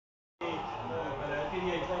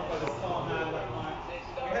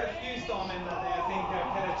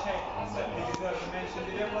Cech certainly deserves a mention.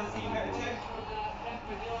 Did everyone see Petr Cech?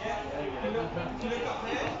 Yeah? If you look up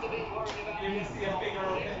there, you can see a figure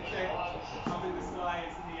of Petr Cech up in the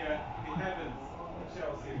skies in the heavens of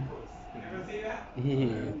Chelsea, of course. Did everyone see that?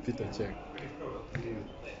 Petr Cech. Pretty cool.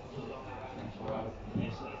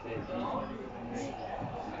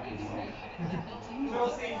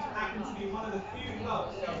 Chelsea happens to be one of the few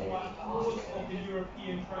clubs that have won all of the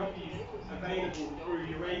European trophies available through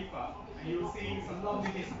UEFA. And you'll see some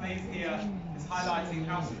lovely displays here, just highlighting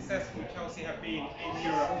how successful Chelsea have been in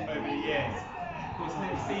Europe over the years. Of course,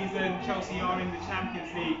 next season, Chelsea are in the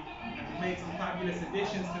Champions League and we've made some fabulous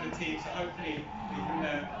additions to the team, so hopefully we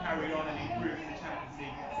can carry on and improve in the Champions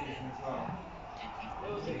League next season as well.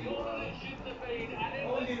 What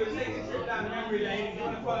we'll do is take a trip down memory lane. If you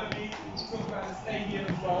want to follow me, we'll talk about the stadium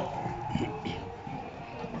as well.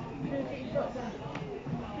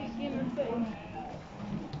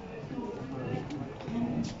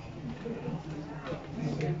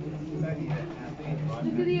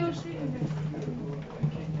 Look at the ocean.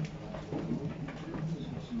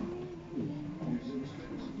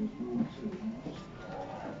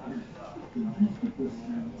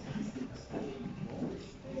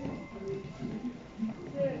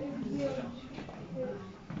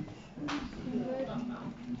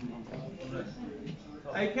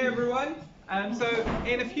 Okay, everyone. So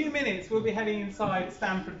in a few minutes, we'll be heading inside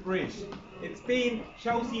Stamford Bridge. It's been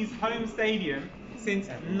Chelsea's home stadium since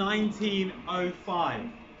 1905.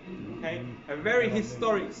 Okay, a very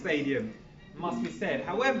historic stadium, must be said.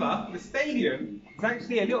 However, the stadium is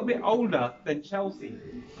actually a little bit older than Chelsea.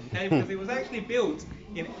 Okay, because it was actually built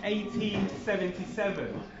in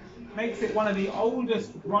 1877. Makes it one of the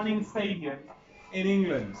oldest running stadiums in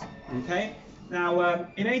England. Okay. Now,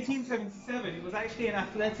 in 1877, it was actually an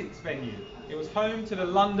athletics venue. It was home to the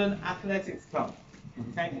London Athletics Club.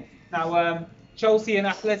 Okay. Now, Chelsea and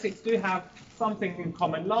athletics do have something in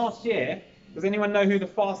common. Last year, does anyone know who the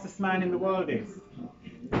fastest man in the world is?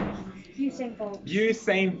 Usain Bolt.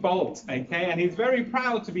 Usain Bolt, okay, and he's very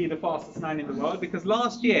proud to be the fastest man in the world because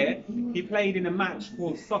last year he played in a match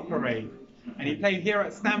called Soccer Raid, and he played here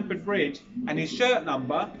at Stamford Bridge, and his shirt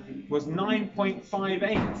number was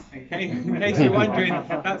 9.58. Okay, in case you're wondering,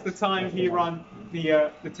 that's the time he ran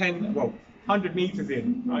the 100 meters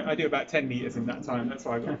in. I do about 10 meters in that time, that's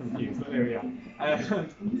why I got confused, but there we are.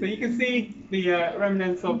 So you can see the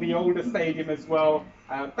remnants of the older stadium as well.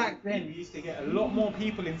 Back then, we used to get a lot more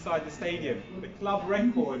people inside the stadium. The club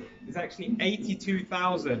record is actually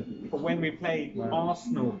 82,000 for when we played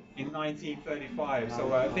Arsenal in 1935.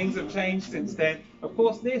 So things have changed since then. Of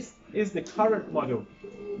course, this is the current model.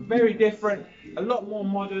 Very different, a lot more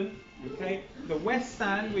modern. Okay, the West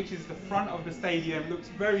Stand, which is the front of the stadium, looks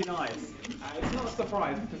very nice. It's not a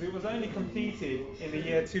surprise because it was only completed in the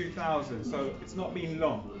year 2000, so it's not been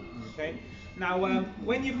long. Okay. Now,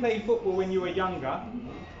 when you played football when you were younger,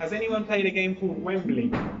 has anyone played a game called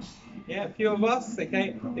Wembley? Yeah, a few of us,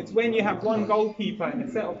 okay? It's when you have one goalkeeper and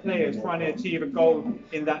a set of players trying to achieve a goal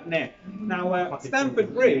in that net. Now,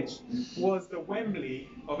 Stamford Bridge was the Wembley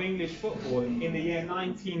of English football in the year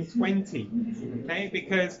 1920, okay?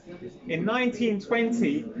 Because in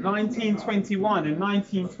 1920, 1921 and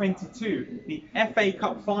 1922, the FA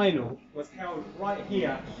Cup final was held right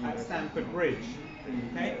here at Stamford Bridge,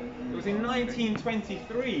 okay? It was in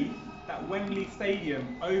 1923 that Wembley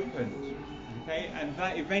Stadium opened. Okay, and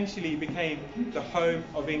that eventually became the home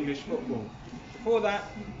of English football. Before that,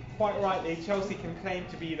 quite rightly, Chelsea can claim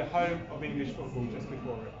to be the home of English football just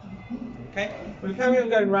before it. Okay, we'll carry on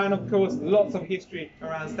going around, of course, lots of history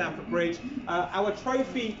around Stamford Bridge. Our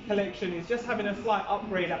trophy collection is just having a slight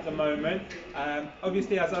upgrade at the moment.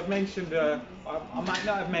 Obviously, as I've mentioned, I might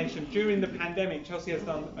not have mentioned, during the pandemic, Chelsea has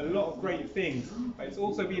done a lot of great things, but it's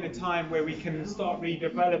also been a time where we can start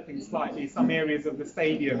redeveloping slightly some areas of the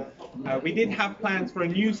stadium. We did have plans for a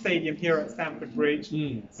new stadium here at Stamford Bridge.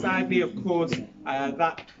 Sadly, of course,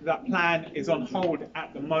 that plan is on hold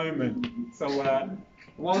at the moment. So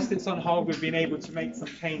whilst it's on hold, we've been able to make some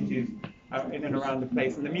changes in and around the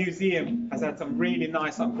place. And the museum has had some really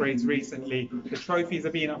nice upgrades recently. The trophies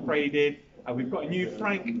are being upgraded. We've got a new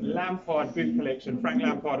Frank Lampard boot collection. Frank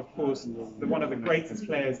Lampard, of course, one of the greatest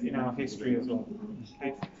players in our history as well.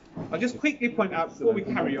 Okay. I'll just quickly point out before we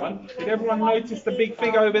carry on, did everyone notice the big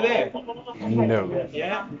figure over there? No.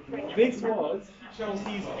 Yeah? This was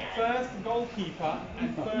Chelsea's first goalkeeper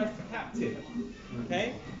and first captain.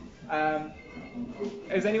 Okay?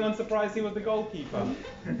 Is anyone surprised he was the goalkeeper?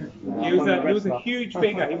 He was a huge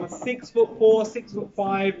figure. He was 6'4",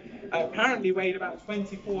 6'5". Apparently weighed about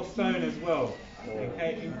 24 stone as well.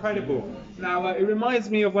 Okay, incredible. Now, it reminds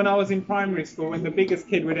me of when I was in primary school when the biggest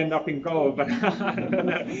kid would end up in goal, but I don't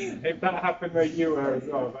know if that happened where you were as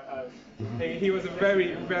well. But he was a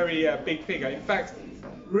very, very big figure. In fact,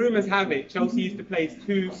 rumours have it Chelsea used to place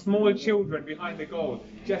two small children behind the goal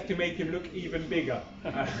just to make him look even bigger.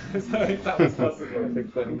 So if that was possible,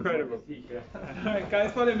 incredible. All right,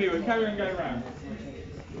 guys, follow me. We'll carry on going around.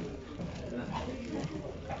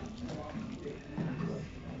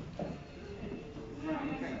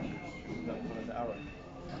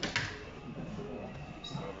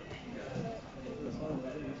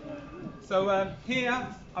 So here,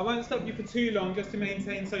 I won't stop you for too long just to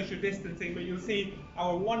maintain social distancing, but you'll see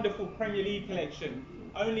our wonderful Premier League collection.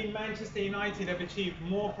 Only Manchester United have achieved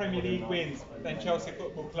more Premier League wins than Chelsea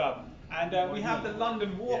Football Club. And we have the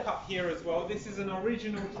London Walk Up here as well. This is an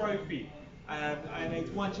original trophy. And it's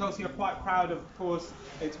one Chelsea are quite proud of course.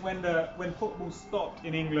 It's when football stopped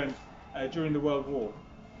in England during the World War.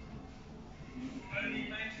 Only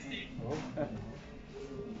Manchester.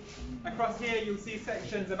 Across here you'll see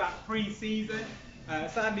sections about pre-season.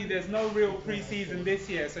 Sadly there's no real pre-season this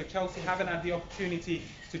year, so Chelsea haven't had the opportunity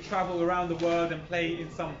to travel around the world and play in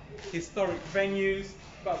some historic venues,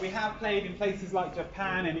 but we have played in places like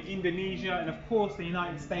Japan and Indonesia and of course the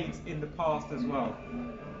United States in the past as well.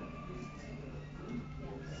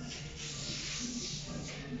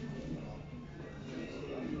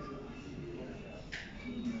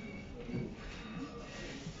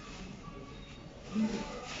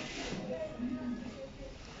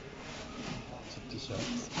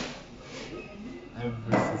 T-shirts.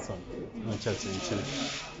 Every season. No church in Chile.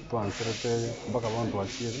 Tuanzirete mpaka abantu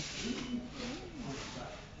bakire.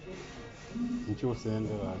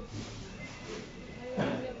 Nchusende like.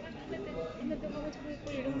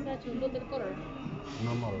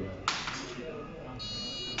 No more.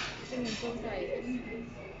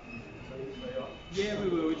 Yeah, we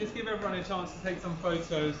will. We'll just give everyone a chance to take some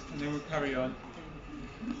photos and then we'll carry on.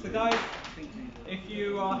 So guys, if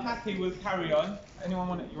you are happy with carry on, you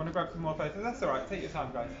want to grab some more photos? That's alright, take your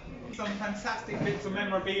time guys. Some fantastic bits of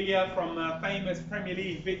memorabilia from famous Premier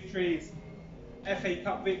League victories, FA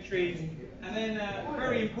Cup victories, and then a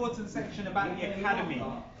very important section about the academy.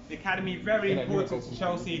 The academy, very important to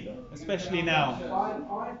Chelsea, especially now.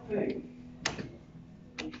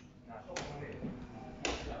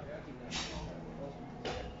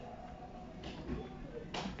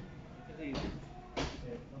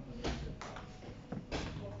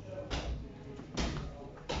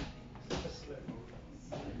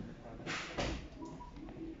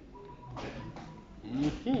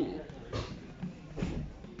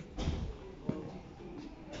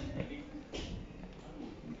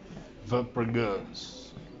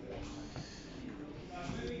 Vapregers.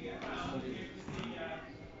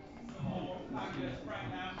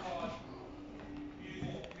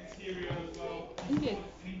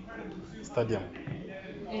 Stadium.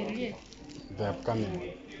 The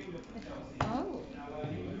upcoming. Oh. Wow.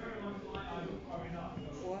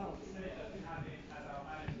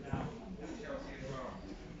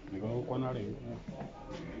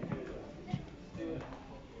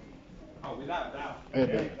 Oh, without doubt.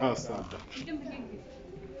 Outside.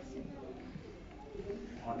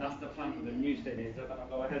 Oh, that's the plan for the new stadium. Is that going to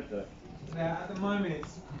go ahead there? Yeah, at the moment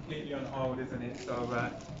it's completely on hold, isn't it? So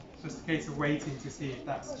it's just a case of waiting to see if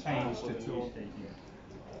that's changed at all.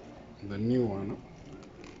 The new one.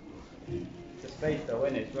 The space though,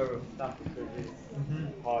 isn't it? It's where Stamford Bridge is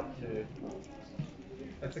hard to...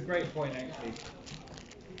 That's a great point actually.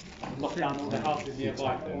 Lock down all the houses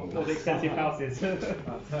nearby, all the expensive houses.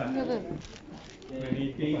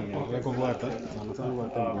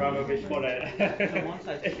 Abramovich for it. Yeah,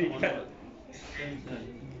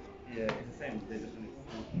 it's the same. They just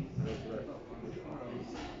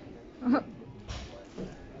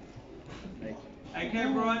Okay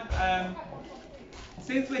everyone,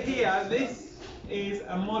 since we're here, this is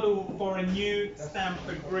a model for a new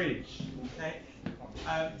Stamford Bridge. Okay.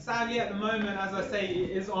 Sadly at the moment, as I say, it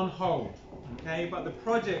is on hold. Okay, but the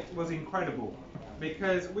project was incredible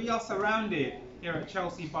because we are surrounded here at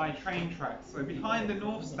Chelsea by train tracks. So behind the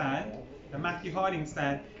North Stand, the Matthew Harding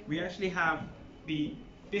stand, we actually have the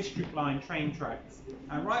District Line train tracks.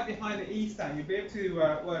 And right behind the East Stand, you'll be able to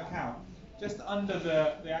work out, just under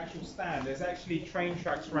the actual stand, there's actually train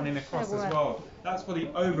tracks running across as well. That's for the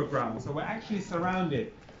overground. So we're actually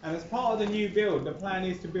surrounded. And as part of the new build, the plan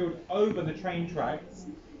is to build over the train tracks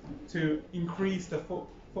to increase the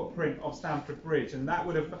footprint of Stamford Bridge. And that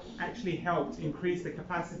would have actually helped increase the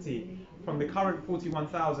capacity from the current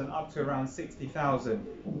 41,000 up to around 60,000.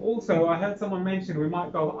 Also, I heard someone mention we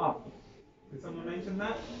might go up Did someone mention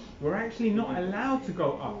that? We're actually not allowed to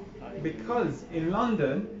go up because in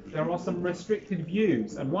London there are some restricted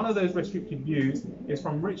views, and one of those restricted views is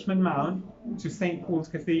from Richmond Mound to St Paul's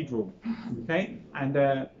Cathedral. Okay, and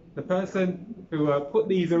the person who put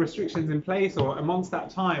these restrictions in place, or amongst that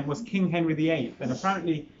time, was King Henry VIII, and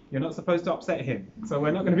apparently you're not supposed to upset him, so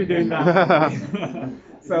we're not going to be doing that.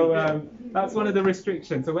 So that's one of the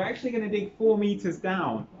restrictions. So we're actually going to dig 4 meters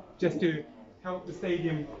down just to help the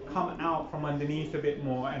stadium come out from underneath a bit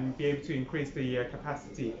more and be able to increase the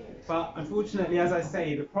capacity. But unfortunately, as I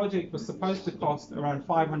say, the project was supposed to cost around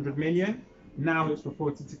 500 million. Now it's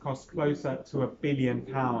reported to cost closer to £1 billion.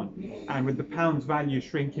 And with the pound's value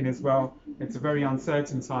shrinking as well, it's a very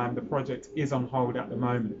uncertain time. The project is on hold at the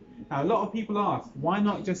moment. Now, a lot of people ask, why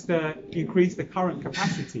not just increase the current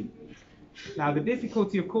capacity? Now, the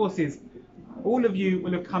difficulty, of course, is all of you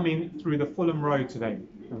will have come in through the Fulham Road today,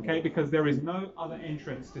 okay? Because there is no other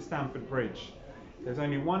entrance to Stamford Bridge. There's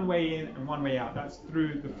only one way in and one way out. That's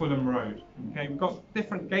through the Fulham Road. Okay, we've got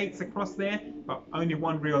different gates across there, but only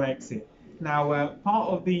one real exit. Now, part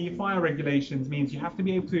of the fire regulations means you have to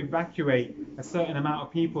be able to evacuate a certain amount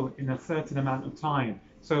of people in a certain amount of time.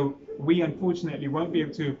 So we unfortunately won't be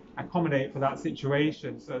able to accommodate for that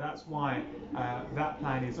situation. So that's why that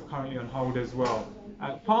plan is currently on hold as well.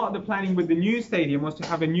 Part of the planning with the new stadium was to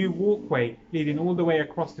have a new walkway leading all the way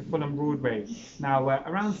across to Fulham Broadway. Now,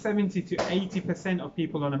 around 70 to 80% of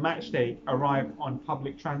people on a match day arrive on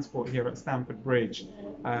public transport here at Stamford Bridge,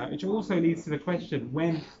 which also leads to the question,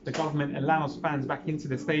 when the government allows fans back into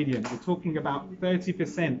the stadium, we're talking about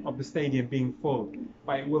 30% of the stadium being full,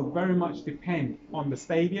 but it will very much depend on the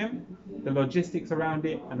stadium, the logistics around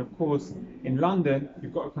it, and of course, in London,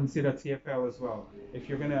 you've got to consider TfL as well. If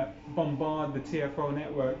you're going to bombard the TfL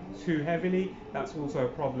network too heavily, that's also a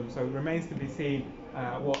problem. So it remains to be seen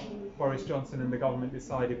what Boris Johnson and the government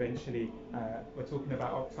decide eventually. We're talking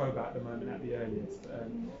about October at the moment at the earliest.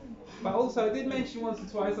 But also, I did mention once or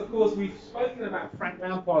twice, of course, we've spoken about Frank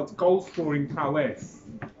Lampard's goal-scoring prowess.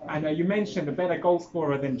 And you mentioned a better goal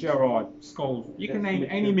scorer than Gerrard, Scholes. You can name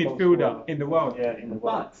any midfielder in the world. Yeah, in the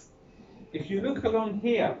world. But if you look along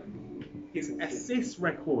here, his assist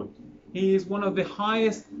record, he is one of the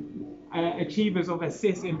highest achievers of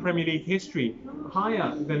assists in Premier League history,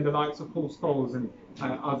 higher than the likes of Paul Scholes and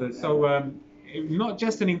others. So not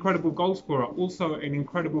just an incredible goal scorer, also an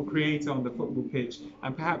incredible creator on the football pitch,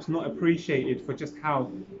 and perhaps not appreciated for just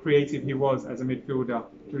how creative he was as a midfielder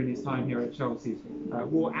during his time here at Chelsea.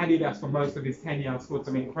 Wore Adidas for most of his tenure, scored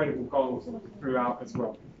some incredible goals throughout as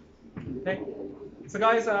well. Okay. So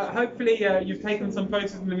guys, hopefully you've taken some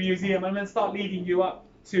photos in the museum. I'm going to start leading you up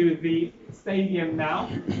to the stadium now.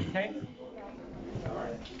 Okay.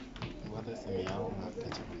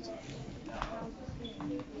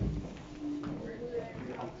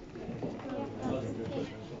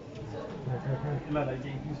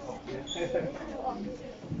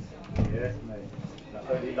 Yes, mate. That's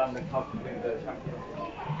only London Cup to win the Champions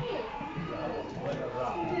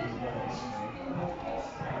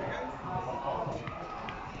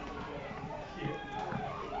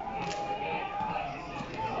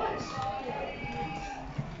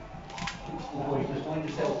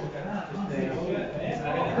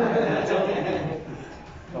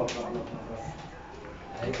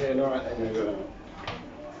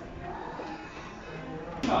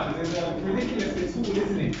It's ridiculously tall,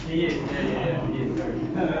 isn't it? He is, yeah. He is very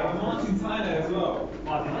Martin Tyler as well.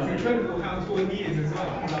 It's incredible how tall he is as well.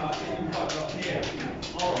 I think he's quite a lot here.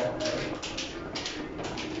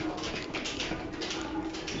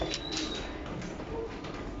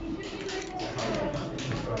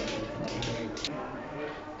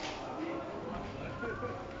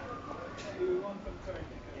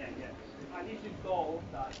 And he's in goal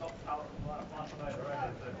that knocked out Barcelona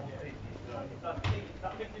already, so completely.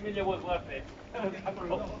 That 50 million was worth it.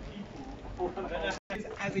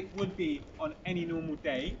 As it would be on any normal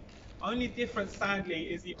day. Only difference, sadly,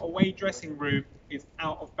 is the away dressing room is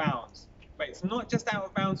out of bounds. But it's not just out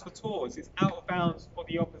of bounds for tours, it's out of bounds for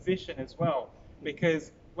the opposition as well.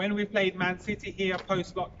 Because when we played Man City here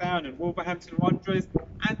post-lockdown and Wolverhampton Wanderers,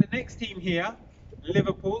 and the next team here,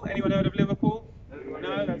 Liverpool. Anyone heard of Liverpool?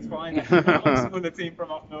 No, that's fine. I'm smaller team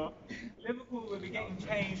from up north. Liverpool will be getting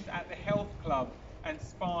changed at the Health Club and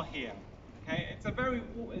Spa here. Okay, it's a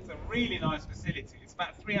really nice facility. It's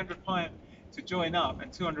about £300 to join up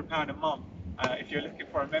and £200 a month if you're looking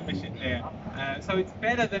for a membership there. So it's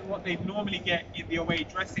better than what they normally get in the away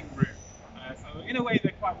dressing room. So in a way,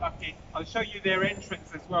 they're quite lucky. I'll show you their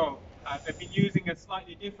entrance as well. They've been using a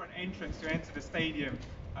slightly different entrance to enter the stadium.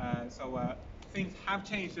 So things have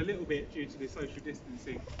changed a little bit due to the social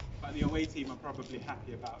distancing, but the away team are probably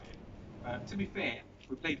happy about it. To be fair,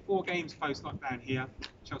 we played 4 games post-lockdown here.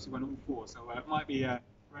 Chelsea won all 4, so it might be a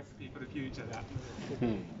recipe for the future. That.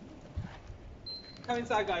 Come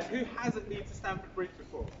inside, guys. Who hasn't been to Stamford Bridge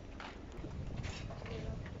before?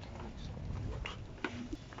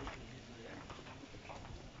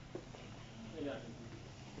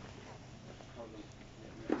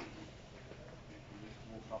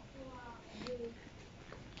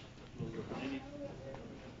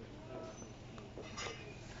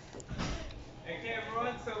 Okay,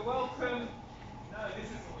 everyone, so welcome. No, this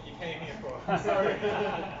is what you came here for. Sorry.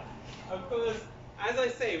 Of course, as I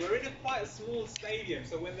say, we're in quite a small stadium,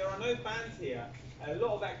 so when there are no fans here, a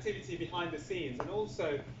lot of activity behind the scenes. And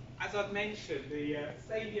also, as I've mentioned, the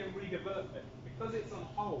stadium redevelopment, because it's on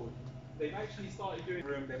hold, they've actually started doing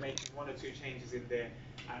room. They're making 1 or 2 changes in there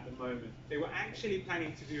at the moment. They were actually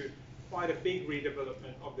planning to do quite a big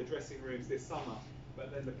redevelopment of the dressing rooms this summer,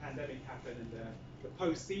 but then the pandemic happened, and the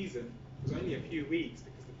post-season was only a few weeks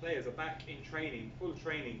because the players are back in training, full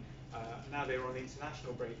training. Now they're on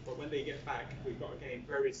international break, but when they get back, we've got a game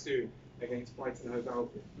very soon against Brighton Hove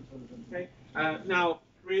Albion. Okay. Now,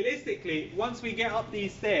 realistically, once we get up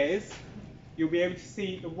these stairs, you'll be able to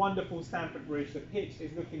see the wonderful Stamford Bridge. The pitch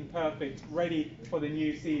is looking perfect, ready for the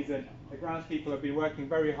new season. The groundspeople have been working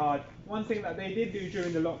very hard. One thing that they did do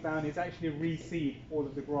during the lockdown is actually reseed all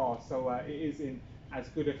of the grass, so it is in as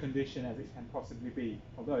good a condition as it can possibly be.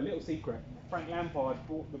 Although, a little secret, Frank Lampard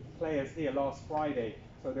brought the players here last Friday,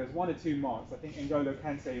 so there's 1 or 2 marks. I think N'Golo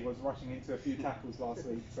Kante was rushing into a few tackles last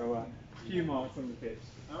week, so a few marks on the pitch.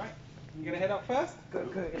 All right, you gonna head up first? Go.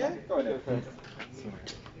 Yeah, go ahead.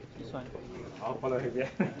 This one. I'll follow him, yeah.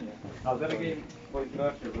 I was going to give for his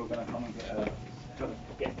birthday, we were going to come and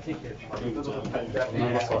get tickets. Because of the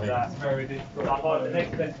pandemic, that's very difficult. I thought the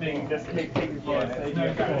next best thing, just take tickets for it. There's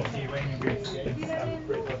no guarantee when you reach it.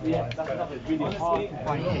 Yeah, that's really hard to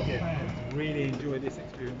find tickets. Really enjoy this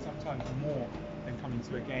experience, sometimes more than coming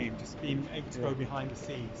to a game, just being able to go behind the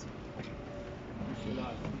scenes.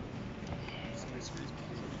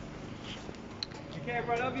 Okay,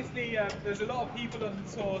 everyone, obviously there's a lot of people on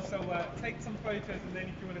the tour, so take some photos, and then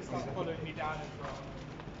if you want to start following me down as well.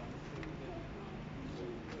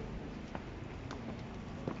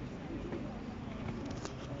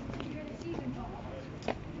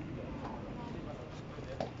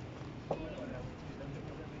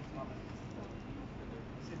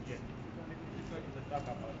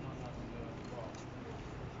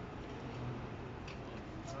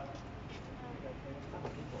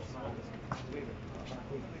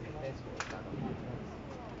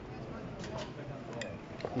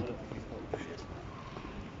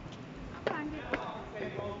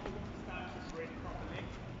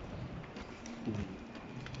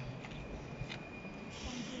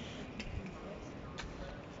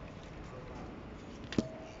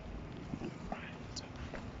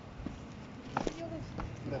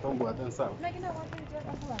 Don't go inside. Like, no, what do you do at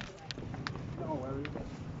once? No worries.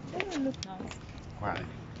 They don't look nice. Why?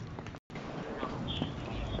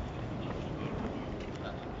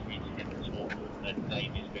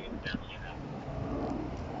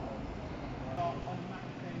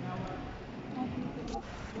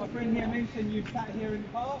 My friend here mentioned you've sat here in the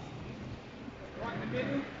past, right in the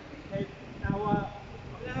middle. Okay. Now,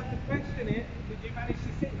 I'm going to have to question it. Did you manage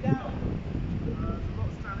to sit down?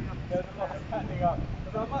 There's a lot standing up.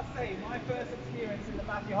 But I must say, my first experience in the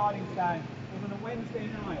Matthew Harding stand was on a Wednesday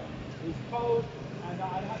night. It was cold, and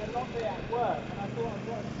I'd had a long day at work, and I thought I'd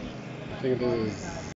got a seat in the Matthew Harding stand.